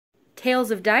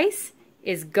Tales of Dice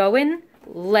is going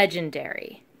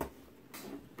legendary.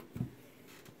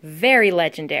 Very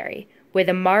legendary, with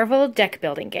a Marvel deck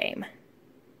building game.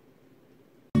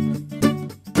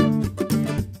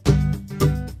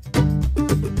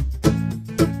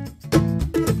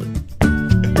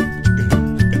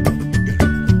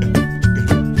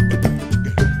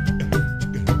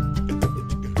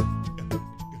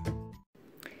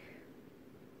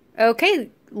 Okay,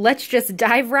 let's just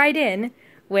dive right in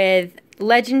with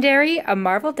Legendary, a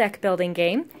Marvel deck building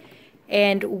game.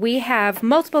 And we have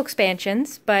multiple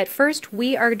expansions, but first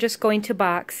we are just going to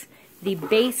box the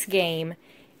base game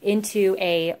into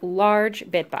a large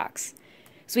BITBOX.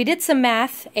 So we did some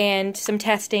math and some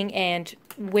testing, and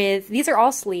these are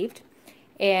all sleeved,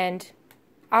 and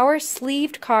our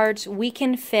sleeved cards, we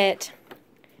can fit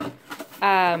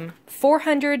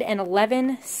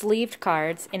 411 sleeved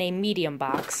cards in a medium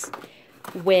box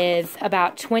with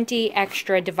about 20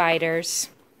 extra dividers,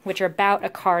 which are about a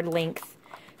card length,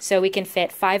 so we can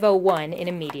fit 501 in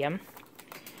a medium.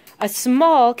 A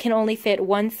small can only fit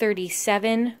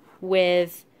 137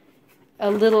 with a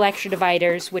little extra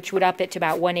dividers, which would up it to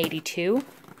about 182.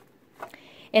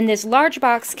 And this large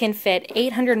box can fit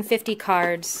 850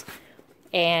 cards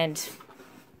and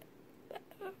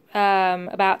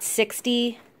about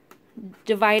 60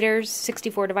 dividers,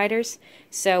 64 dividers,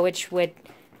 so which would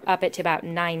up it to about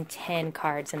 910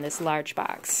 cards in this large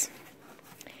box.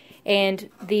 And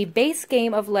the base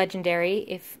game of Legendary,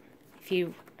 if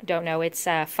you don't know, it's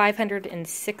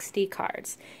 560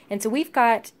 cards. And so we've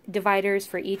got dividers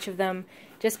for each of them,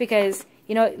 just because,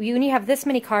 you know, when you have this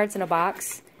many cards in a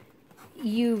box,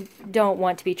 you don't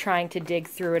want to be trying to dig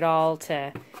through it all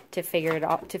to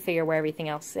figure where everything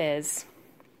else is.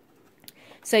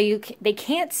 So they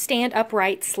can't stand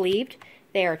upright sleeved.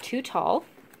 They are too tall.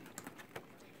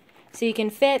 So you can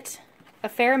fit a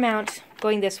fair amount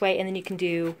going this way, and then you can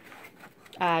do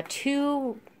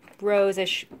 2 rows,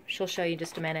 as she'll show you in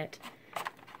just a minute,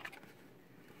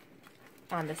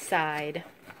 on the side.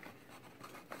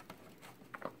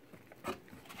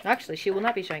 Actually, she will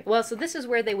not be showing. Well, so this is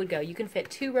where they would go. You can fit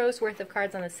 2 rows worth of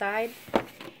cards on the side,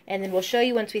 and then we'll show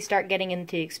you once we start getting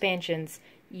into expansions.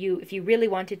 If you really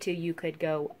wanted to, you could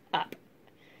go up.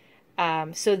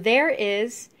 So there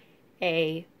is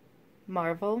a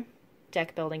Marvel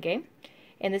deck building game,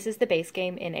 and this is the base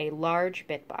game in a large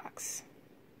BITBOX.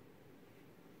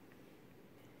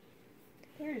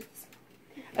 There it is.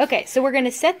 Okay, so we're going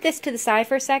to set this to the side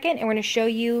for a second, and we're going to show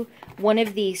you one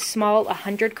of the small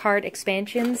 100-card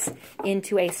expansions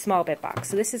into a small BITBOX.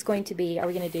 So this is going to be, are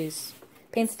we going to do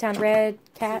Paints the Town Red,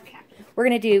 Cap? We're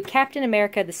going to do Captain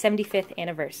America, the 75th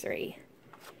anniversary.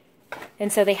 And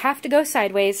so they have to go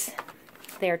sideways.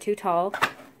 They are too tall.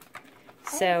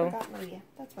 So, I forgot Maria.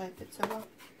 That's why it fits so well.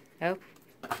 Oh,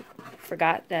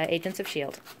 forgot Agents of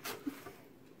S.H.I.E.L.D.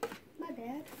 My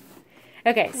bad.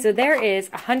 Okay, so there is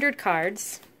 100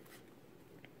 cards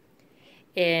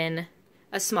in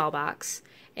a small box.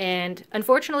 And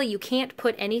unfortunately, you can't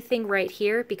put anything right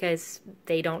here because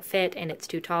they don't fit and it's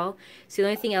too tall. So the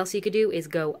only thing else you could do is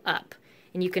go up.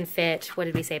 And you can fit, what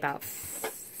did we say, about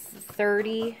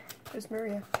 30? There's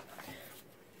Maria.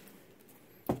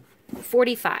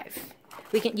 45.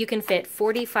 You can fit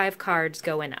 45 cards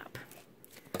going up.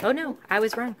 Oh no, I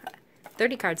was wrong.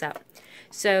 30 cards out.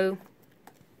 So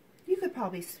you could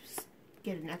probably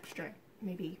get an extra,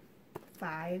 maybe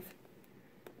 5.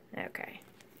 Okay.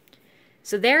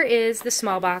 So there is the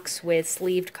small box with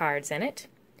sleeved cards in it.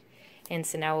 And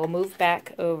so now we'll move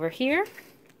back over here.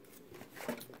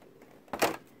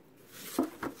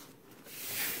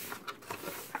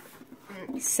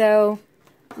 So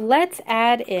let's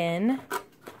add in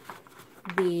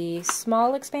the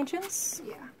small expansions.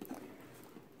 Yeah.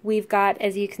 We've got,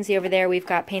 as you can see over there, we've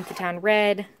got Paint the Town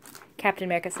Red, Captain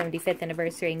America 75th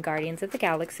Anniversary, and Guardians of the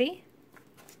Galaxy.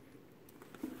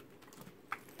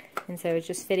 And so it's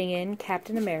just fitting in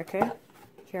Captain America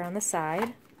here on the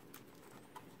side.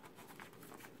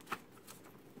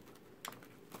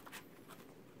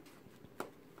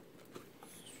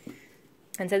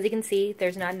 And so as you can see,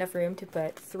 there's not enough room to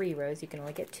put 3 rows. You can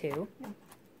only get 2. Yeah.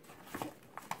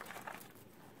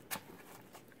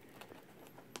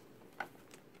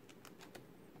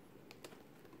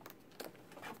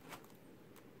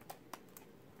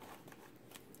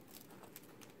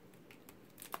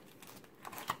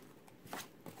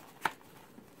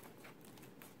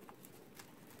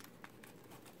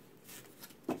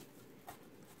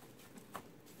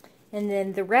 And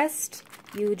then the rest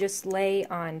you just lay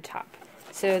on top.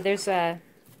 So there's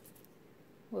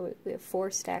we have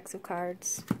 4 stacks of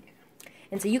cards.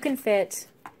 And so you can fit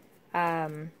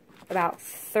about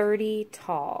 30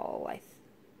 tall.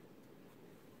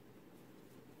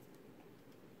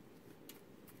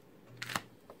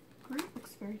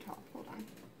 tall. Hold on.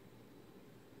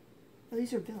 Oh,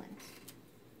 these are villains.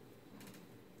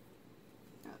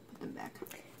 Put them back.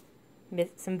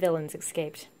 Some villains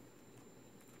escaped.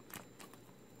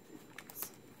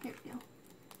 Here we go.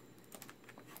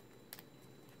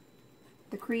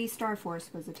 The Kree Star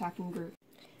Force was attacking Groot.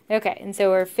 Okay, and so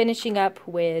we're finishing up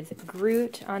with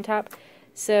Groot on top.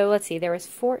 So let's see, there was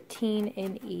 14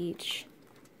 in each.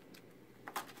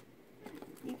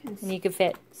 And you could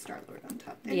fit Star-Lord on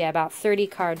top there. Yeah, about 30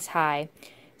 cards high.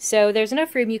 So there's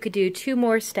enough room. You could do 2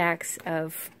 more stacks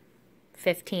of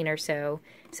 15 or so.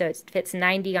 So it fits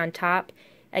 90 on top.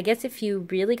 I guess if you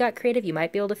really got creative, you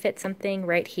might be able to fit something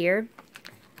right here.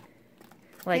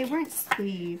 Like, they weren't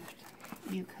sleeved.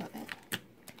 You could.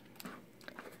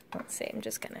 Let's see, I'm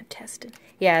just going to test it.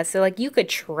 Yeah, so like you could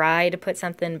try to put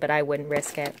something, but I wouldn't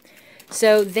risk it.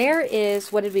 So there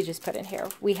is, what did we just put in here?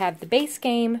 We have the base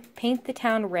game, Paint the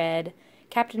Town Red,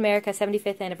 Captain America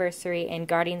 75th Anniversary, and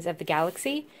Guardians of the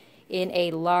Galaxy in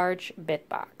a large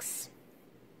BITBOX.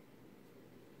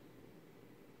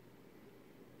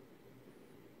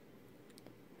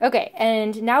 Okay,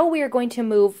 and now we are going to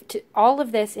move all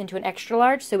of this into an extra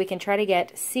large so we can try to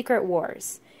get Secret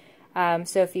Wars.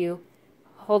 So if you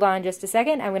hold on just a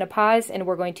second, I'm going to pause and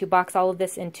we're going to box all of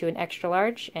this into an extra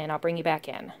large and I'll bring you back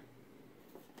in.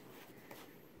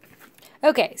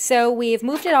 Okay, so we've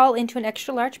moved it all into an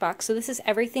extra large box. So this is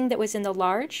everything that was in the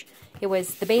large. It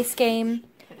was the base game.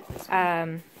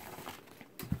 Here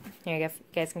you go. You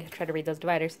guys can try to read those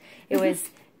dividers. It was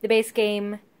the base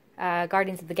game,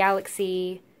 Guardians of the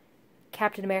Galaxy,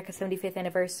 Captain America 75th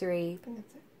Anniversary,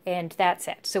 and that's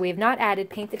it. So we have not added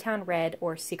Paint the Town Red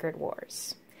or Secret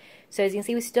Wars. So as you can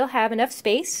see, we still have enough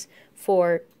space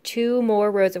for 2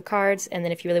 more rows of cards, and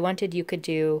then if you really wanted, you could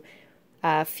do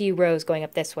a few rows going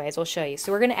up this way, as we'll show you.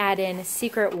 So we're going to add in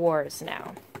Secret Wars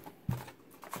now.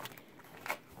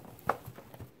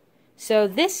 So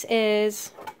this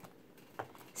is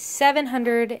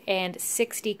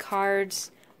 760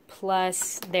 cards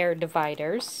plus their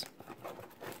dividers,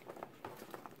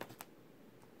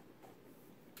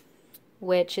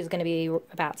 which is going to be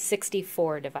about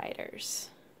 64 dividers.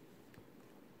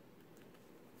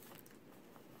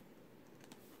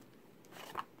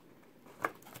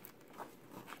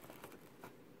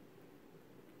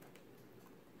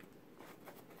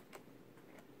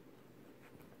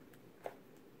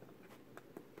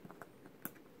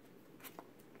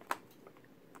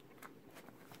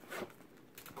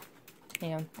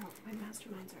 Yeah. Oh, my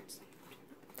masterminds aren't sleeved.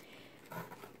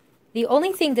 The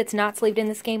only thing that's not sleeved in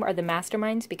this game are the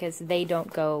masterminds because they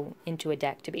don't go into a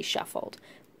deck to be shuffled.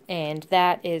 And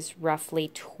that is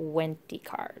roughly 20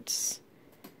 cards.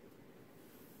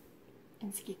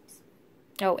 And schemes.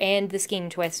 Oh, and the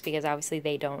scheme twist because obviously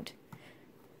they don't.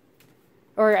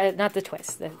 Or not the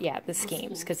twists. The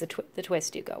schemes because the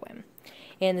twists do go in.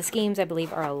 And the schemes I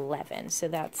believe are 11. So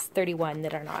that's 31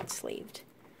 that are not sleeved.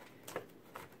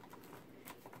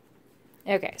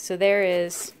 Okay, so there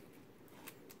is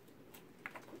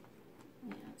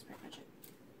that's pretty much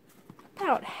it.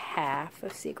 About half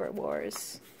of Secret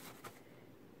Wars.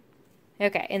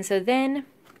 Okay, and so then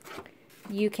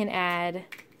you can add,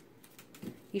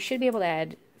 you should be able to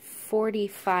add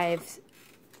 45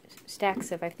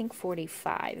 stacks of, I think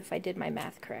 45, if I did my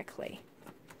math correctly.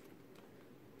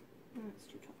 That's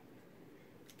too tall.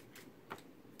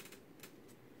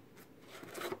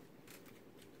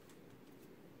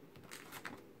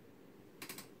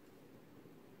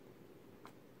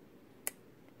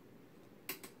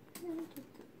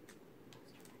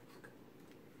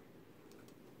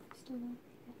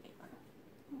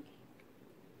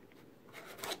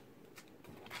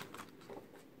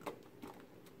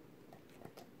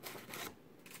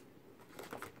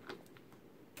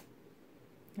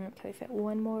 Okay, fit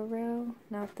one more row.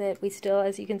 Not that we still,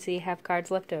 as you can see, have cards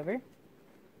left over.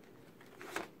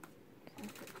 Can I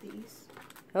put these?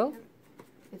 Oh.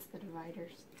 It's the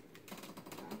dividers.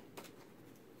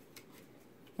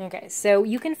 Okay, so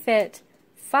you can fit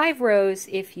 5 rows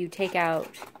if you take out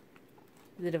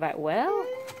the divide. Well,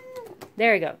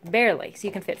 there you go, barely. So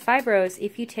you can fit 5 rows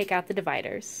if you take out the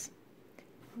dividers.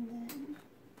 And then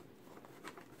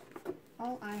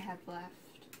all I have left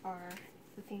are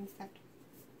the things that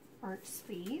aren't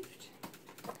sleeved.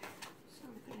 So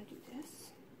I'm going to do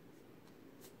this.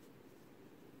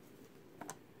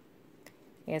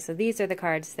 Yeah, so these are the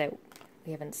cards that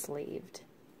we haven't sleeved.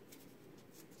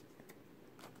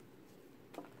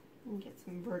 And get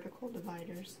some vertical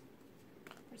dividers.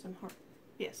 Or some hard.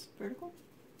 Yes, vertical?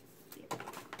 Yeah.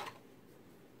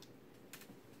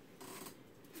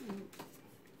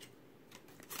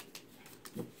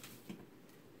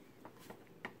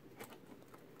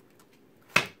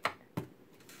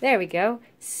 There we go.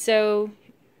 So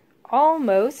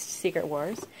almost Secret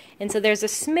Wars. And so there's a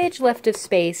smidge left of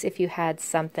space if you had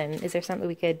something. Is there something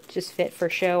we could just fit for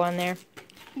show on there?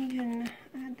 You can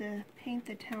add the Paint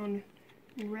the Town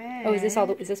red. Oh, is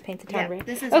this Paint the Town red?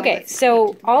 This is okay,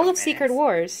 so all of Secret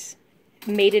Wars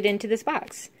made it into this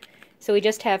box. So we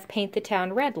just have Paint the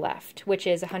Town red left, which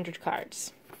is 100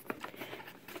 cards.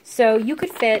 So you could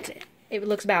fit, it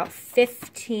looks about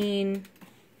 15,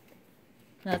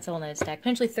 that's a whole nother stack,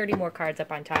 potentially 30 more cards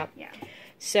up on top. Yeah.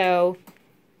 So,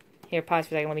 here, pause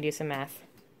for a second, let me do some math.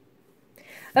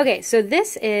 Okay, so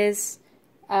this is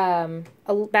about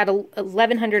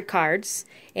 1,100 cards,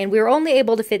 and we were only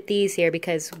able to fit these here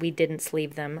because we didn't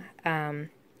sleeve them.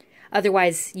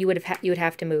 Otherwise, you would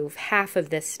have to move half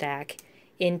of this stack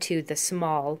into the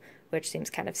small, which seems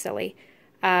kind of silly.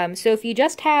 So if you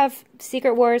just have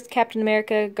Secret Wars, Captain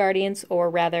America, Guardians, or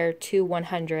rather two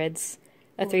 100s,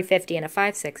 a 350 and a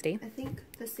 560. I think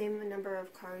the same number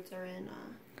of cards are in...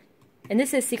 And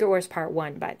this is Secret Wars Part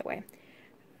 1, by the way.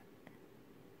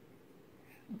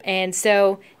 And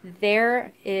so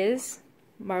there is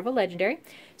Marvel Legendary.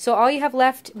 So all you have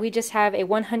left, we just have a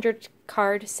 100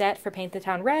 card set for Paint the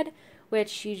Town Red,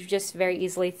 which you just very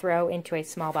easily throw into a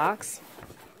small box.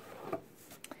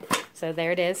 So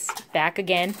there it is, back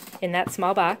again in that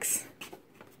small box.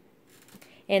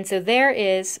 And so there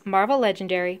is Marvel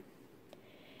Legendary.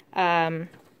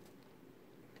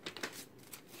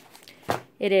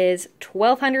 It is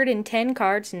 1,210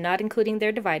 cards, not including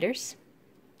their dividers.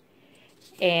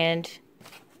 And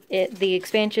the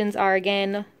expansions are,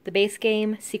 again, the base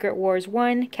game, Secret Wars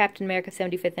 1, Captain America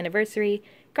 75th Anniversary,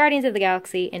 Guardians of the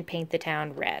Galaxy, and Paint the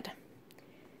Town Red.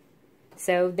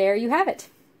 So there you have it.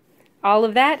 All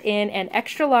of that in an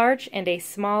extra large and a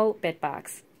small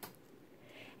BITBOX.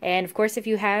 And of course, if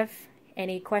you have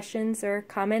any questions or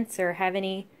comments or have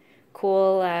any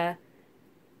cool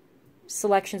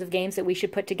selections of games that we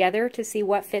should put together to see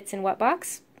what fits in what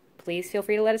box, please feel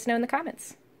free to let us know in the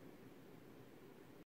comments.